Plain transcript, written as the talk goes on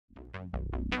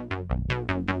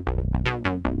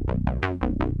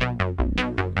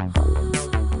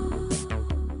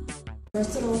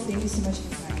First of all, thank you so much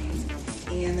for coming,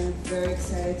 and I'm very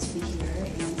excited to be here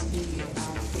and to be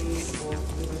face of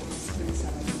Liverpool's Prensa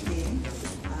campaign.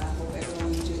 I hope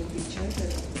everyone enjoyed the picture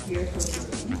that here for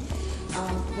the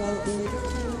well,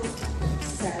 Liverpool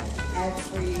set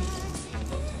every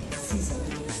season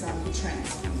some trends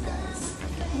for you guys.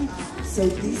 So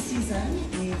this season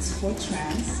it's for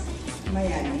trends,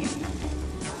 Miami,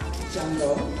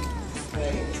 jungle,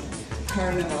 right,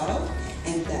 carnival,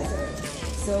 and desert.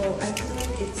 So I feel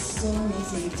like it's so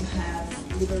amazing to have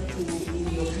Liverpool in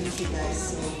your country,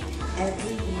 guys. So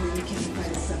every woman can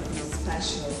find something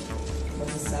special for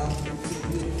herself and feel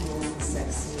beautiful,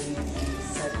 sexy, and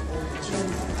set all the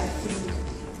trends. I think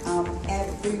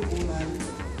every woman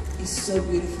is so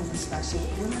beautiful and special.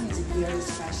 Woman is a very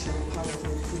special,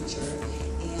 powerful creature,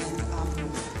 and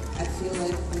I feel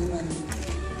like women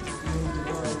rule the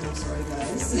world. I'm sorry,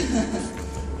 guys.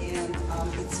 And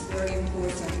it's very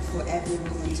important for every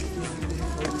woman to feel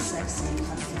beautiful and sexy and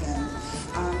confident.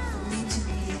 For me to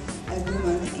be a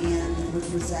woman and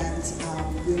represent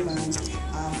women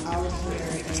out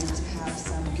here and to have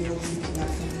some girls looking up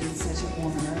for me is such an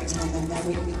honor. And I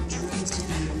never even dreamed to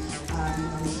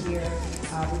be here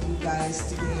with you guys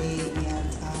today and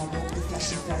walk the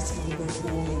Fashion Festival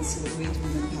Liverpool and celebrate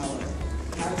women power.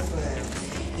 Proud for it.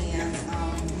 And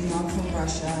I'm from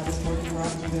Russia. I was born and brought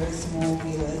up in a very small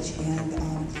village, and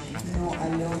I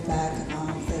learned back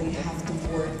that you have to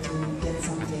work to get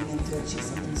something and to achieve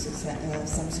some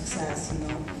success.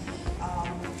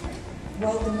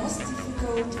 Well, the most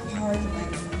difficult part of my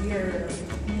career,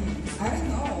 I don't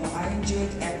know. I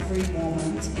enjoyed every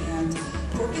moment, and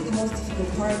probably the most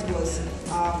difficult part was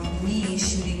me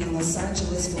shooting in Los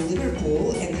Angeles for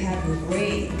Liverpool and having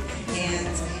rain. And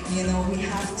we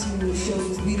have to show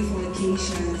these beautiful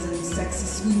locations and sexy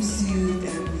swimsuit,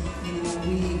 and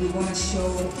we want to show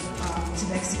to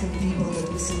Mexican people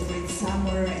that we celebrate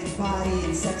summer and body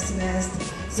and sexiness.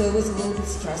 So it was a little bit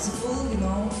stressful,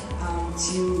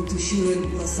 to shoot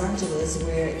in Los Angeles,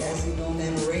 where, as you know,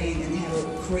 never rain and have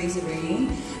a crazy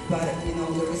rain. But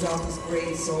the result is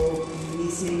great. So me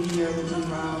sitting here looking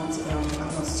around, I'm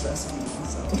not stressed anymore.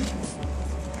 So.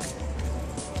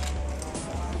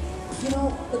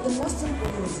 But the most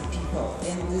important is the people,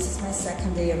 and this is my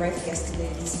second day. I arrived yesterday,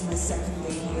 this is my second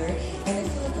day here, and I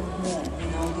feel like I'm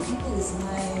home, the people is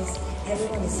nice,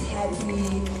 everyone is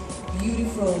happy,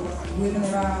 beautiful women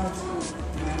around,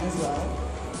 mine as well,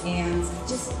 and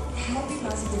just happy,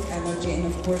 positive energy, and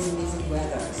of course amazing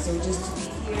weather. So just to be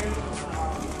here,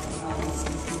 it's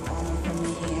an honor for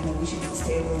me, and I wish I could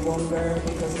stay a little longer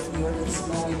because of New York it's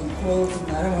snowing and cold,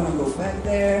 and I don't want to go back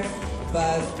there,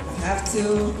 but I have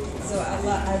to. So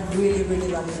I really, really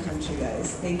love your country,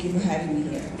 guys. Thank you for having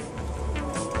me here.